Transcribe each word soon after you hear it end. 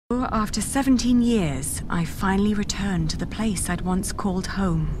After 17 years, I finally returned to the place I'd once called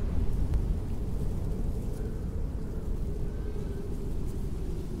home.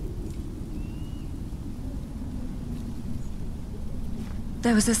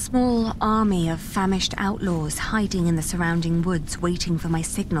 There was a small army of famished outlaws hiding in the surrounding woods, waiting for my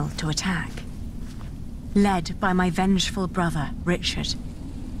signal to attack. Led by my vengeful brother, Richard.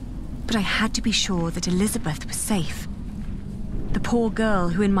 But I had to be sure that Elizabeth was safe. The poor girl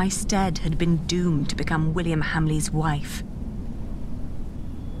who in my stead had been doomed to become William Hamley's wife.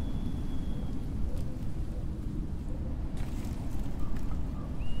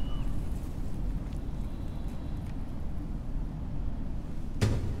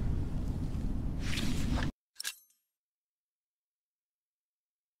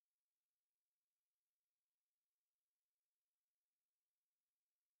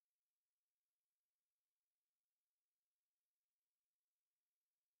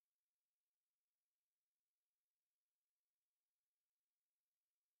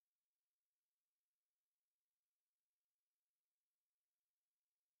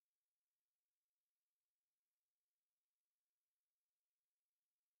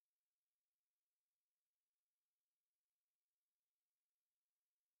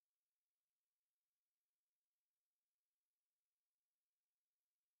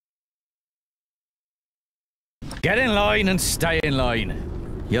 Get in line and stay in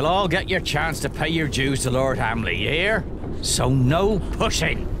line. You'll all get your chance to pay your dues to Lord Hamley, you hear? So no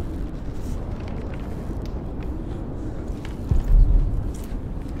pushing.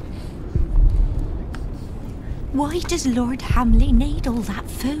 Why does Lord Hamley need all that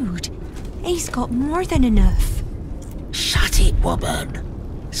food? He's got more than enough. Shut it,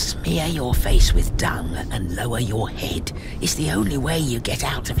 woman. Smear your face with dung and lower your head. It's the only way you get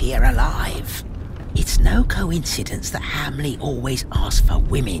out of here alive. It's no coincidence that Hamley always asks for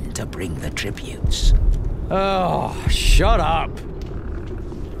women to bring the tributes. Oh, shut up.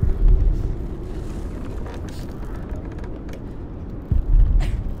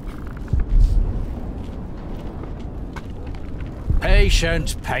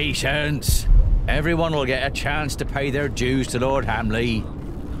 Patience, patience. Everyone will get a chance to pay their dues to Lord Hamley.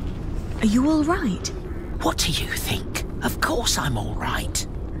 Are you all right? What do you think? Of course I'm all right.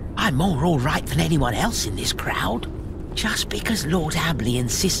 I'm more all right than anyone else in this crowd. Just because Lord Hamley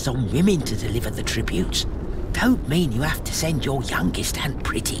insists on women to deliver the tributes, don't mean you have to send your youngest and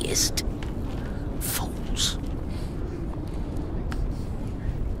prettiest. Fools.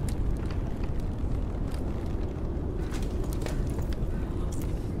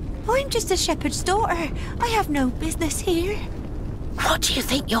 I'm just a shepherd's daughter. I have no business here. What do you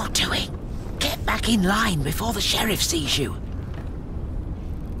think you're doing? Get back in line before the sheriff sees you.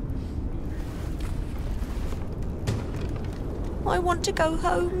 I want to go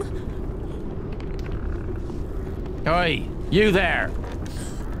home. Oi, you there.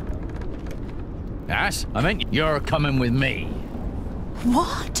 Yes, I meant you're coming with me.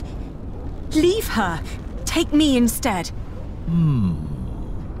 What? Leave her. Take me instead.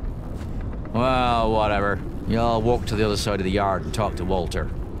 Well, whatever. You'll walk to the other side of the yard and talk to Walter.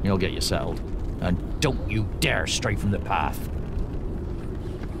 He'll get you settled. And don't you dare stray from the path.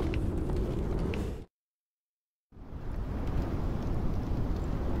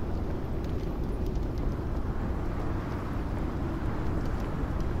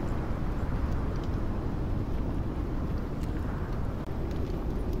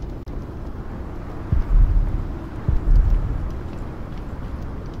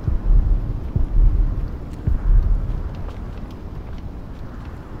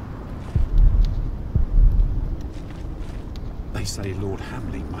 They say Lord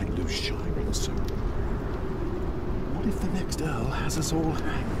Hamley might lose shiring soon. What if the next Earl has us all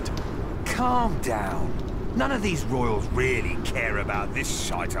hanged? Calm down. None of these royals really care about this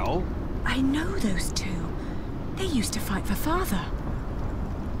shithole. I know those two. They used to fight for father.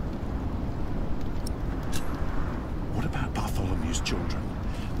 What about Bartholomew's children?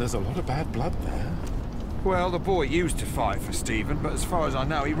 There's a lot of bad blood there. Well, the boy used to fight for Stephen, but as far as I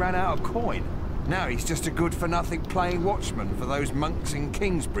know, he ran out of coin. Now he's just a good-for-nothing playing watchman for those monks in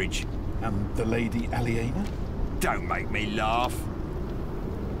Kingsbridge. And the Lady Aliena? Don't make me laugh.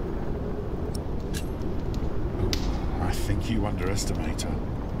 I think you underestimate her.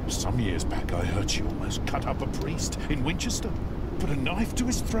 Some years back I heard she almost cut up a priest in Winchester, put a knife to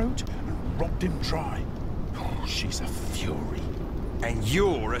his throat and robbed him dry. Oh, she's a fury. And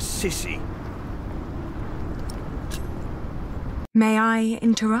you're a sissy. May I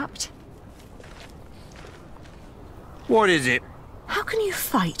interrupt? What is it? How can you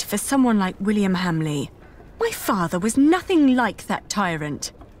fight for someone like William Hamley? My father was nothing like that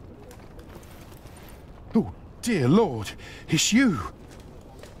tyrant. Oh, dear Lord, it's you.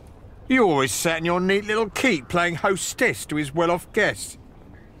 You always sat in your neat little keep playing hostess to his well-off guests,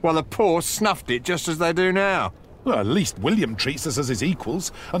 while the poor snuffed it just as they do now. Well, at least William treats us as his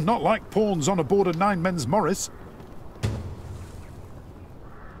equals, and not like pawns on a board of nine men's Morris.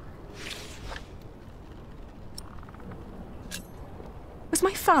 Was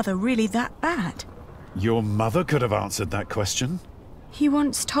my father really that bad? Your mother could have answered that question. He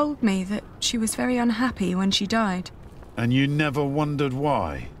once told me that she was very unhappy when she died. And you never wondered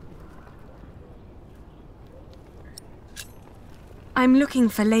why? I'm looking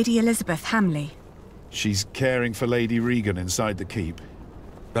for Lady Elizabeth Hamley. She's caring for Lady Regan inside the keep.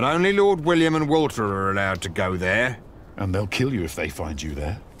 But only Lord William and Walter are allowed to go there. And they'll kill you if they find you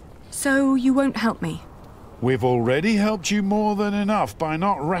there. So you won't help me? We've already helped you more than enough by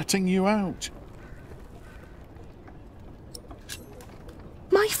not ratting you out.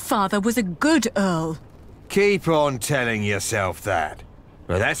 My father was a good Earl. Keep on telling yourself that.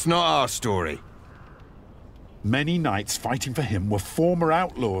 But that's not our story. Many knights fighting for him were former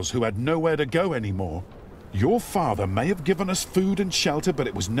outlaws who had nowhere to go anymore. Your father may have given us food and shelter, but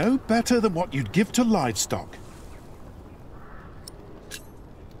it was no better than what you'd give to livestock.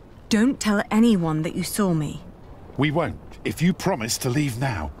 Don't tell anyone that you saw me. We won't, if you promise to leave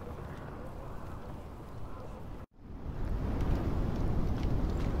now.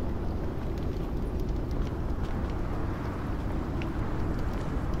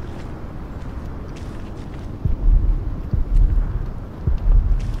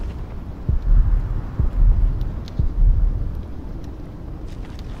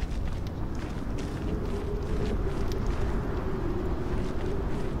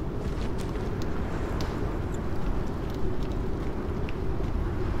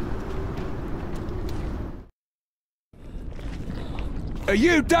 Are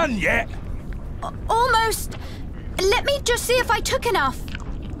you done yet? Almost. Let me just see if I took enough.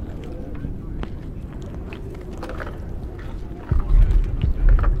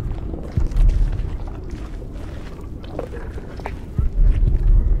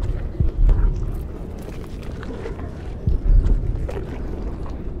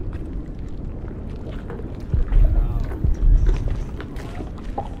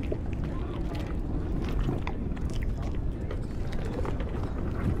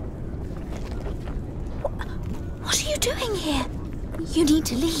 What are you doing here? You need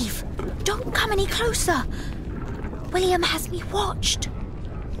to leave. Don't come any closer. William has me watched.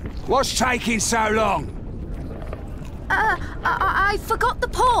 What's taking so long? I forgot the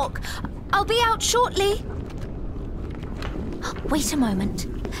pork. I'll be out shortly. Wait a moment,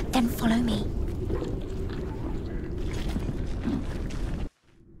 then follow me.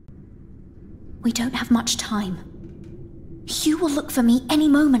 We don't have much time. Hugh will look for me any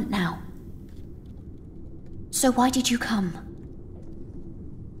moment now. So why did you come?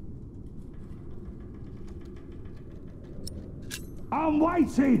 I'm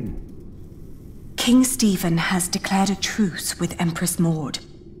waiting! King Stephen has declared a truce with Empress Maud.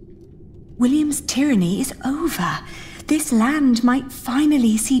 William's tyranny is over. This land might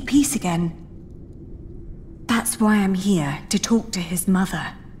finally see peace again. That's why I'm here, to talk to his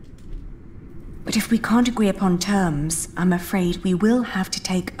mother. But if we can't agree upon terms, I'm afraid we will have to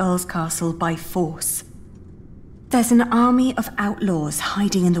take Earlscastle by force. There's an army of outlaws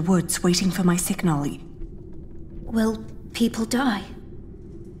hiding in the woods waiting for my signal. Will people die?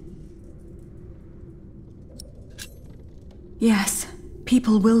 Yes,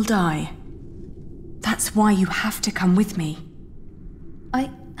 people will die. That's why you have to come with me. I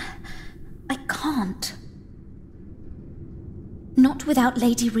can't. Not without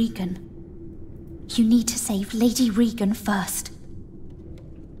Lady Regan. You need to save Lady Regan first.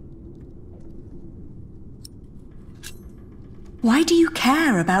 Why do you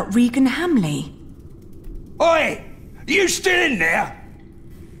care about Regan Hamley? Oi! You still in there?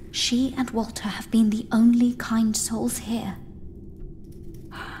 She and Walter have been the only kind souls here.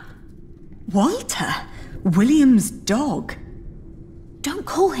 Walter? William's dog? Don't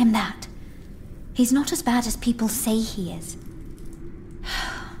call him that. He's not as bad as people say he is.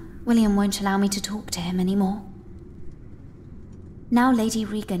 William won't allow me to talk to him anymore. Now Lady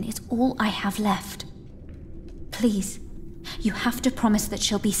Regan is all I have left. Please, you have to promise that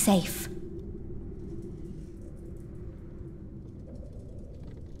she'll be safe.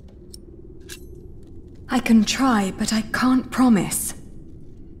 I can try, but I can't promise.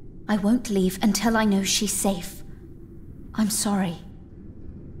 I won't leave until I know she's safe. I'm sorry.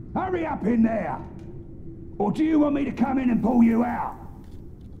 Hurry up in there! Or do you want me to come in and pull you out?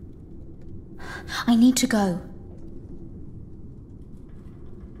 I need to go.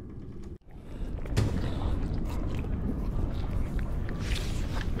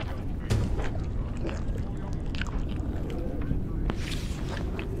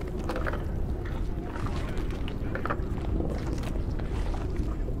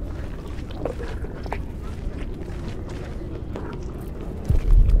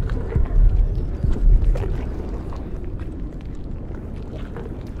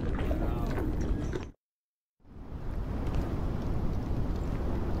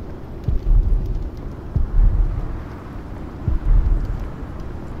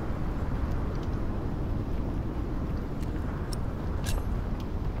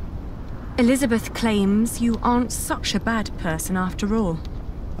 Elizabeth claims you aren't such a bad person after all.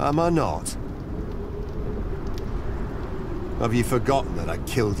 Am I not? Have you forgotten that I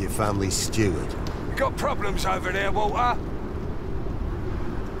killed your family's steward? You got problems over there, Walter?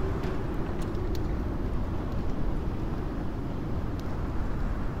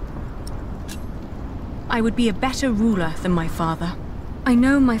 I would be a better ruler than my father. I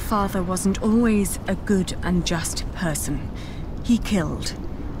know my father wasn't always a good and just person. He killed,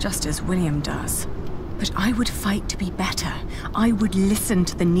 just as William does. But I would fight to be better. I would listen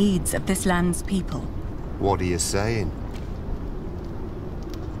to the needs of this land's people. What are you saying?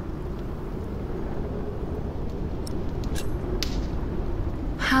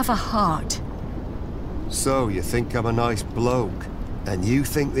 Have a heart. So, you think I'm a nice bloke? And you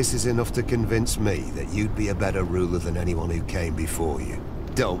think this is enough to convince me that you'd be a better ruler than anyone who came before you?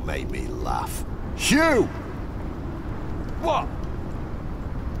 Don't make me laugh. Hugh! What?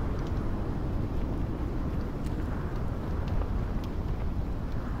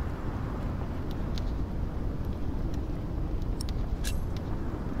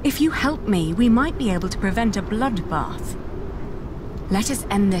 If you help me, we might be able to prevent a bloodbath. Let us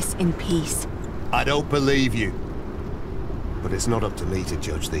end this in peace. I don't believe you. But it's not up to me to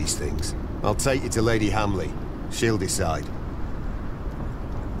judge these things. I'll take you to Lady Hamley. She'll decide.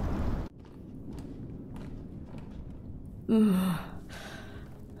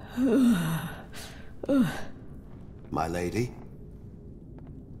 My lady?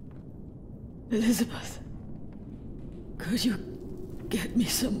 Elizabeth, could you get me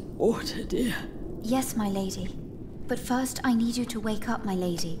some water, dear? Yes, my lady. But first I need you to wake up, my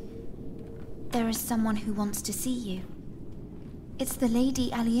lady. There is someone who wants to see you. It's the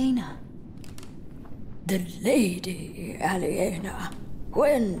Lady Aliena. The Lady Aliena?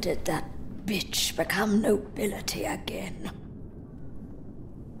 When did that bitch become nobility again?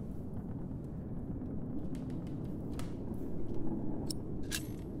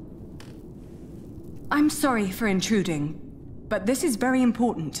 I'm sorry for intruding, but this is very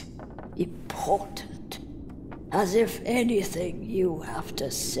important. Important? As if anything you have to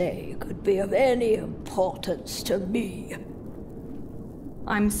say could be of any importance to me.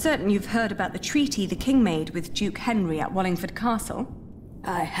 I'm certain you've heard about the treaty the king made with Duke Henry at Wallingford Castle.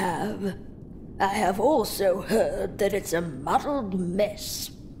 I have. I have also heard that it's a muddled mess.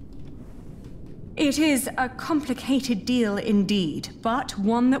 It is a complicated deal indeed, but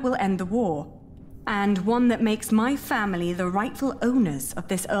one that will end the war. And one that makes my family the rightful owners of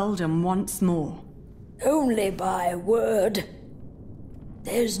this earldom once more. Only by word.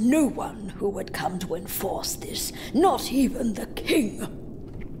 There's no one who would come to enforce this, not even the king.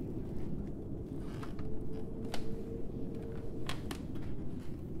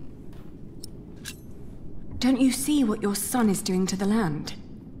 Don't you see what your son is doing to the land?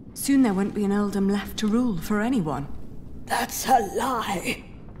 Soon there won't be an earldom left to rule for anyone. That's a lie.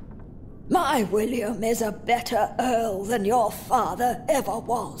 My William is a better earl than your father ever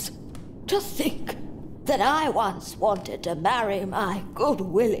was. To think that I once wanted to marry my good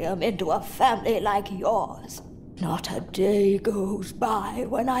William into a family like yours. Not a day goes by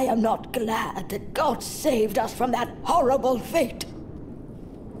when I am not glad that God saved us from that horrible fate.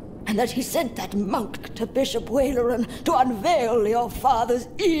 And that he sent that monk to Bishop Waleran to unveil your father's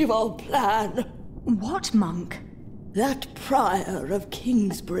evil plan. What monk? That prior of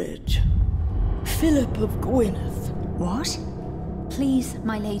Kingsbridge. Philip of Gwynedd. What? Please,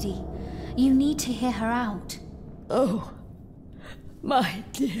 my lady. You need to hear her out. Oh, my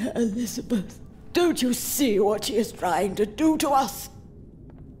dear Elizabeth. Don't you see what she is trying to do to us?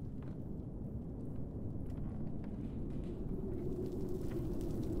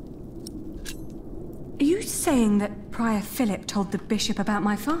 Are you saying that Prior Philip told the bishop about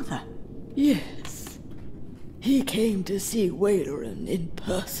my father? Yes. He came to see Waleran in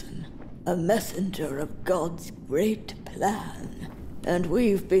person. A messenger of God's great plan. And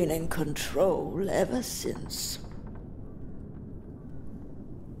we've been in control ever since.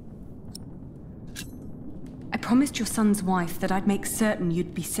 I promised your son's wife that I'd make certain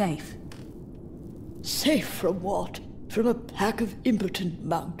you'd be safe. Safe from what? From a pack of impotent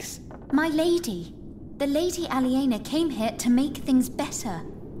monks? My lady. The Lady Aliena came here to make things better.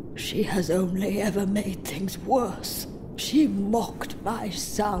 She has only ever made things worse. She mocked my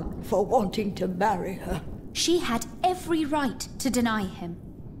son for wanting to marry her. She had every right to deny him.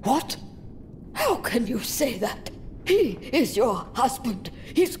 What? How can you say that? He is your husband.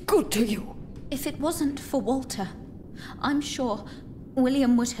 He's good to you. If it wasn't for Walter, I'm sure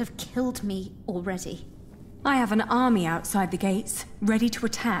William would have killed me already. I have an army outside the gates, ready to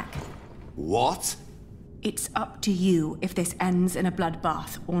attack. What? It's up to you if this ends in a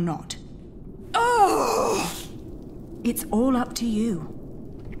bloodbath or not. Oh! It's all up to you.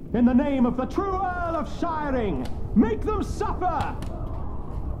 In the name of the true Earl of Shiring, make them suffer!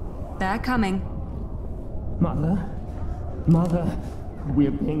 They're coming. Mother? Mother,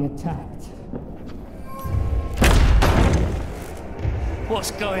 we're being attacked.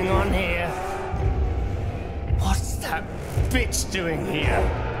 What's going on here? What's that bitch doing here?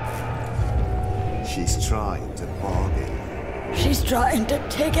 She's trying to bargain. She's trying to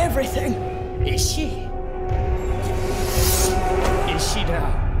take everything. Is she? Is she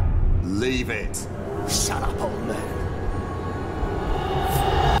now? Leave it. Shut up, old man.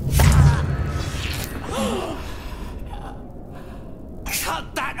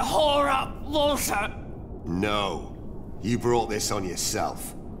 Cut that whore up, Walter! No. You brought this on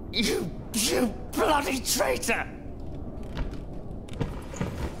yourself. You bloody traitor!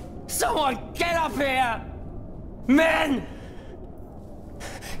 Someone get up here! Men!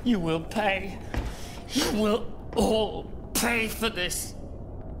 You will pay. You will all pay for this.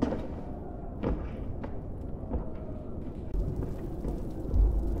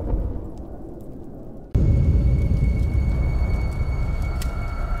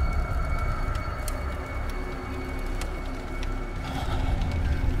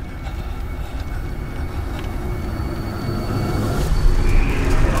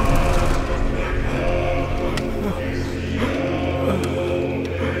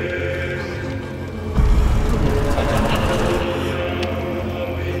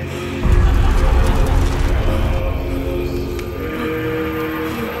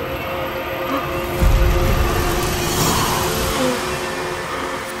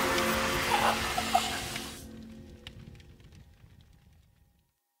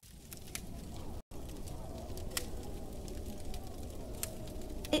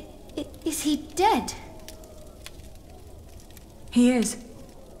 Is he dead? He is.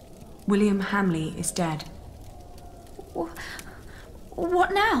 William Hamley is dead.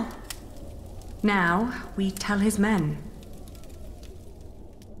 What now? Now, we tell his men.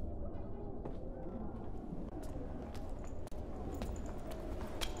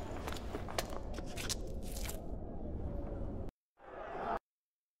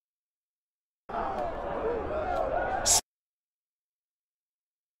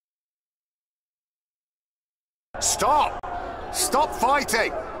 Stop! Stop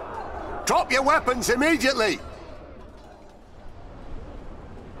fighting! Drop your weapons immediately!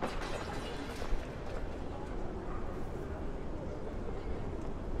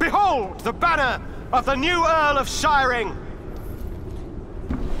 Behold the banner of the new Earl of Shiring!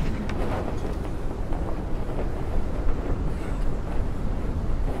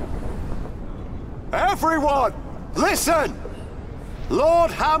 Everyone, listen!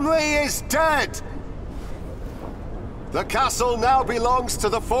 Lord Hamley is dead! The castle now belongs to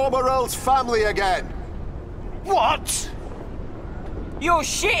the former Earl's family again. What? You're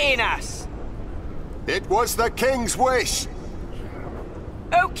shitting us! It was the King's wish.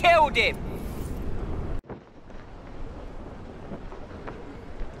 Who killed him?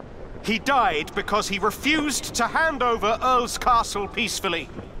 He died because he refused to hand over Earlscastle peacefully.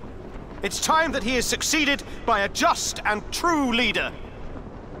 It's time that he is succeeded by a just and true leader.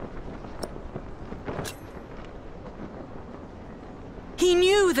 He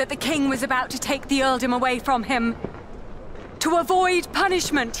knew that the king was about to take the earldom away from him. To avoid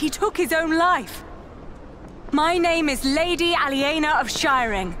punishment, he took his own life. My name is Lady Aliena of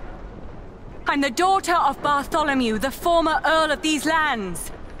Shiring. I'm the daughter of Bartholomew, the former Earl of these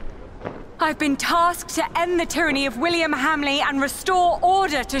lands. I've been tasked to end the tyranny of William Hamley and restore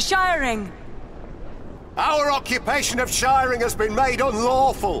order to Shiring. Our occupation of Shiring has been made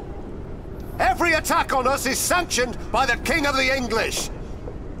unlawful. Every attack on us is sanctioned by the King of the English.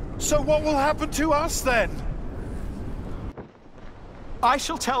 So what will happen to us then? I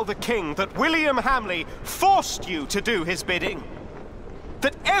shall tell the king that William Hamley forced you to do his bidding.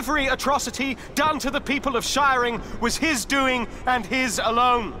 That every atrocity done to the people of Shiring was his doing and his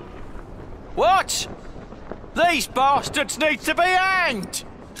alone. What? These bastards need to be hanged!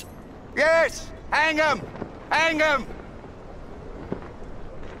 Yes, hang 'em! Hang 'em!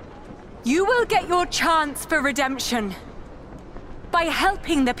 You will get your chance for redemption. By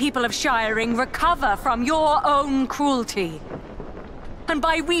helping the people of Shiring recover from your own cruelty. And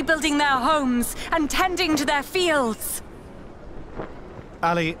by rebuilding their homes and tending to their fields.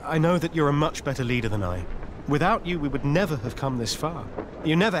 Ali, I know that you're a much better leader than I. Without you, we would never have come this far.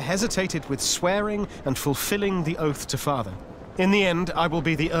 You never hesitated with swearing and fulfilling the oath to father. In the end, I will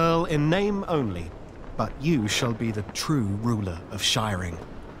be the Earl in name only, but you shall be the true ruler of Shiring.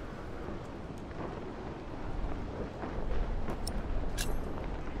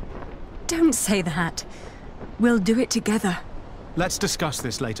 Don't say that. We'll do it together. Let's discuss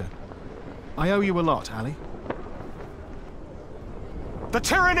this later. I owe you a lot, Ali. The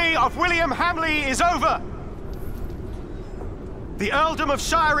tyranny of William Hamleigh is over! The earldom of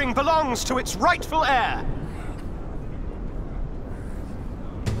Shiring belongs to its rightful heir.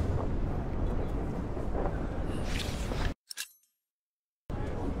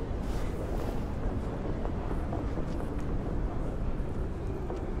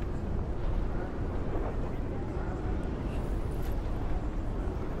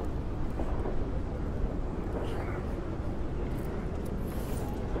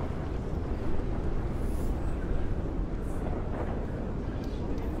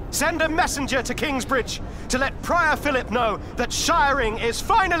 Send a messenger to Kingsbridge to let Prior Philip know that Shiring is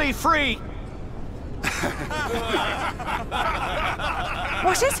finally free!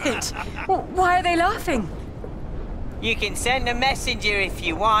 What is it? Why are they laughing? You can send a messenger if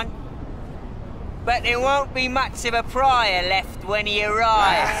you want. But there won't be much of a Prior left when he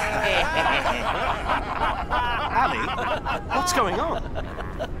arrives. Ali, what's going on?